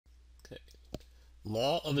Okay.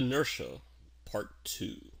 Law of inertia, part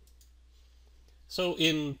 2. So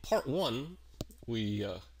in part 1, we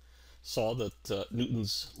saw that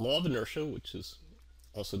Newton's law of inertia, which is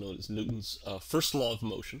also known as Newton's first law of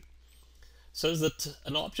motion, says that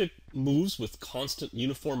an object moves with constant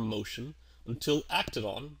uniform motion until acted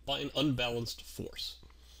on by an unbalanced force.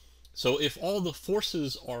 So if all the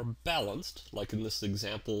forces are balanced, like in this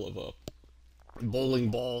example of a bowling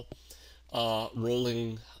ball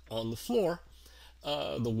rolling on the floor,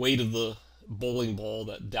 the weight of the bowling ball,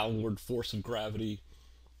 that downward force of gravity,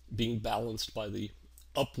 being balanced by the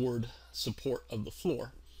upward support of the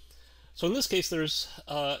floor. So in this case, there's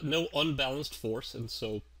no unbalanced force, and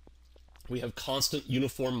so we have constant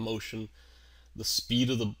uniform motion. The speed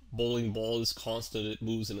of the bowling ball is constant. It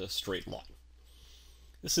moves in a straight line.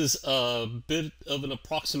 This is a bit of an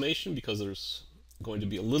approximation because there's going to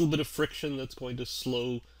be a little bit of friction that's going to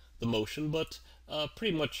slow the motion, but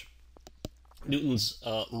pretty much Newton's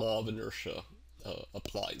law of inertia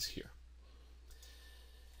applies here.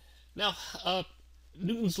 Now,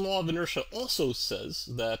 Newton's law of inertia also says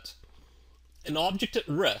that an object at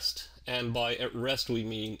rest, and by at rest we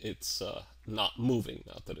mean it's not moving,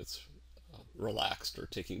 not that it's relaxed or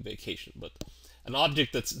taking vacation, but an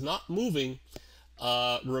object that's not moving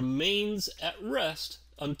remains at rest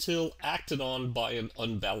until acted on by an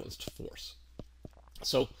unbalanced force.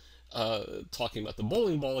 So, talking about the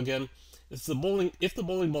bowling ball again, if the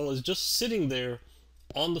bowling ball is just sitting there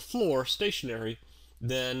on the floor stationary,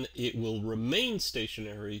 then it will remain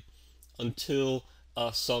stationary until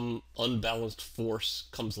some unbalanced force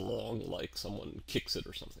comes along, like someone kicks it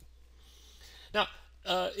or something. Now,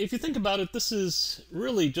 if you think about it, this is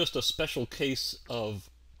really just a special case of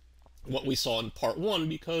what we saw in part 1,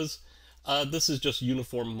 because this is just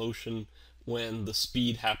uniform motion when the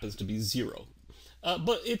speed happens to be 0.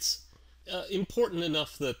 But it's important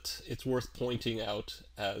enough that it's worth pointing out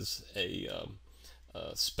as a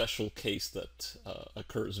special case that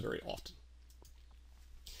occurs very often.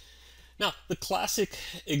 Now, the classic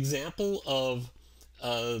example of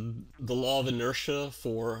the law of inertia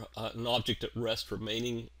for an object at rest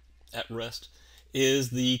remaining at rest is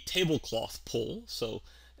the tablecloth pull. So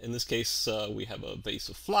in this case, we have a vase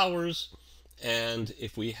of flowers, and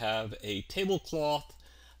if we have a tablecloth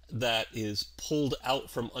that is pulled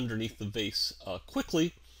out from underneath the vase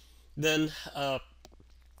quickly, then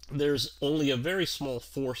there's only a very small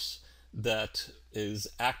force that is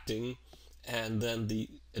acting, and then the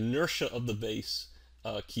inertia of the vase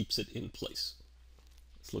keeps it in place.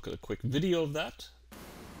 Let's look at a quick video of that.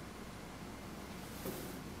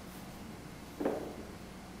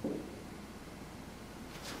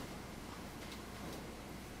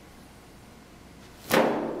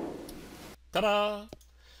 Ta-da!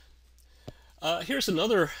 Here's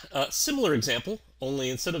another similar example, only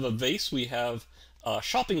instead of a vase we have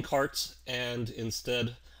shopping carts, and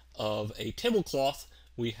instead of a tablecloth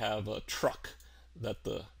we have a truck that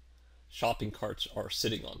the shopping carts are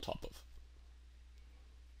sitting on top of.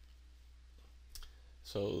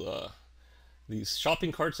 So these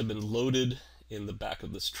shopping carts have been loaded in the back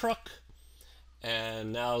of this truck,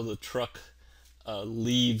 and now the truck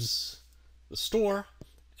leaves the store,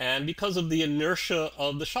 and because of the inertia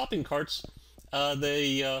of the shopping carts,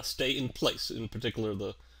 they stay in place. In particular,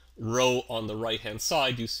 the row on the right-hand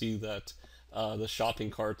side, you see that the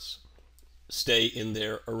shopping carts stay in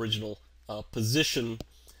their original position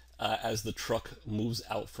as the truck moves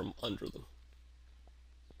out from under them.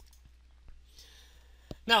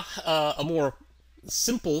 Now, a more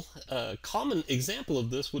simple, common example of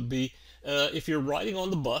this would be if you're riding on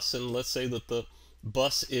the bus, and let's say that the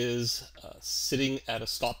bus is sitting at a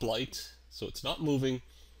stoplight, so it's not moving,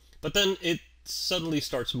 but then it suddenly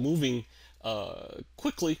starts moving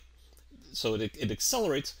quickly, so it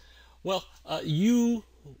accelerates. Well, you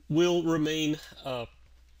will remain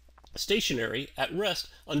stationary at rest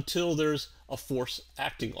until there's a force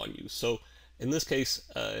acting on you. So in this case,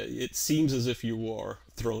 it seems as if you are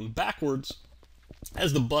thrown backwards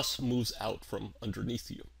as the bus moves out from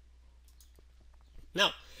underneath you.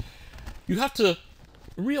 Now, you have to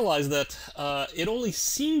realize that it only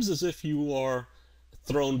seems as if you are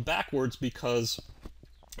thrown backwards because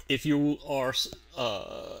if you are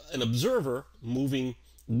an observer moving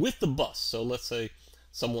with the bus, so let's say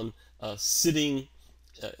someone sitting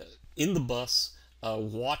in the bus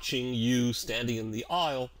watching you standing in the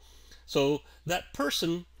aisle, so that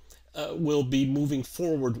person will be moving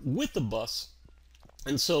forward with the bus,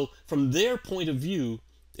 and so from their point of view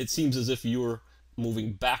it seems as if you're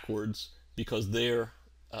moving backwards because they're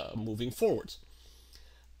moving forwards.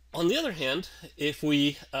 On the other hand, if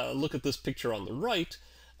we look at this picture on the right,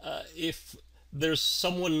 if there's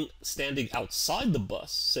someone standing outside the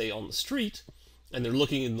bus, say on the street, and they're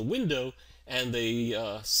looking in the window, and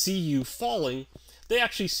they see you falling, they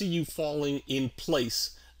actually see you falling in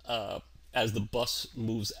place as the bus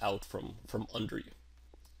moves out from under you.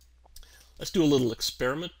 Let's do a little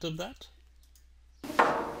experiment of that.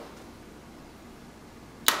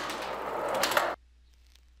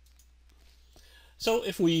 So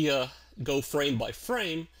if we go frame by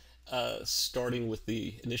frame, starting with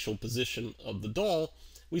the initial position of the doll,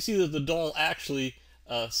 we see that the doll actually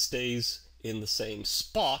stays in the same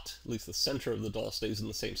spot, at least the center of the doll stays in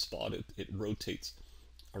the same spot. It rotates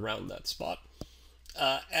around that spot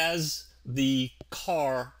as the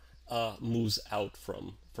car moves out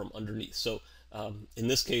from underneath. So in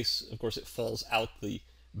this case, of course, it falls out the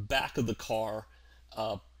back of the car,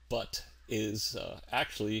 but is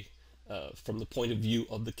actually, from the point of view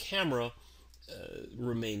of the camera,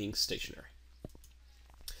 remaining stationary.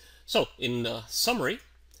 So in summary,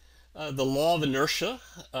 the law of inertia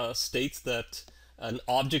states that an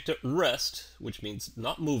object at rest, which means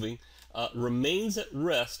not moving, remains at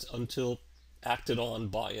rest until acted on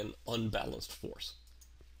by an unbalanced force.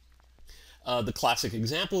 The classic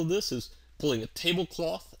example of this is pulling a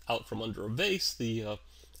tablecloth out from under a vase. The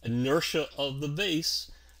inertia of the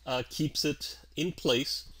vase keeps it in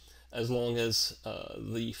place as long as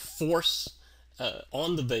the force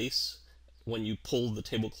on the vase when you pull the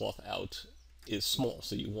tablecloth out is small.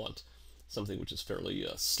 So you want something which is fairly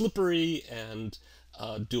slippery, and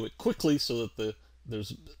do it quickly so that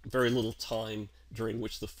there's very little time during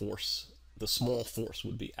which the small force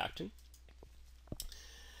would be acting.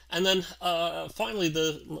 And then finally,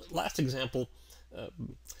 the last example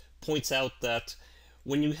points out that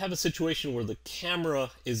when you have a situation where the camera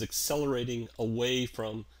is accelerating away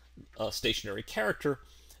from a stationary character,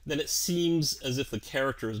 then it seems as if the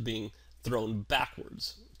character is being thrown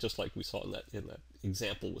backwards, just like we saw in that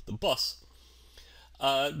example with the bus.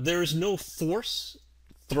 There's no force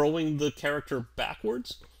throwing the character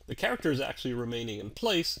backwards. The character is actually remaining in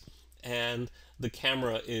place, and the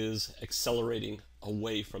camera is accelerating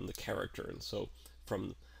away from the character. And so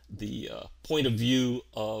from the point of view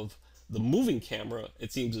of the moving camera,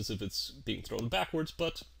 it seems as if it's being thrown backwards.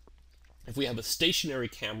 But if we have a stationary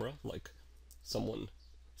camera, like someone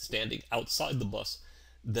standing outside the bus,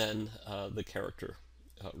 then the character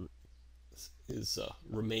is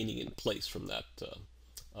remaining in place from that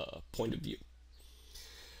point of view.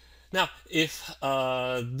 Now, if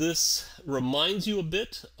this reminds you a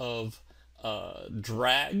bit of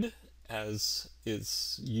drag as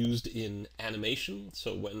is used in animation,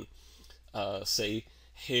 so when, say,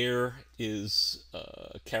 hair is,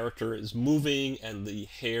 character is moving and the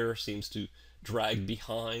hair seems to drag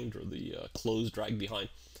behind, or the clothes drag behind,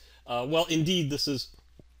 well, indeed, this is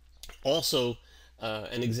also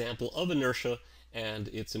an example of inertia, and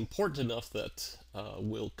it's important enough that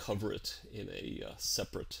we'll cover it in a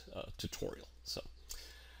separate tutorial. So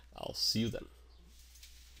I'll see you then.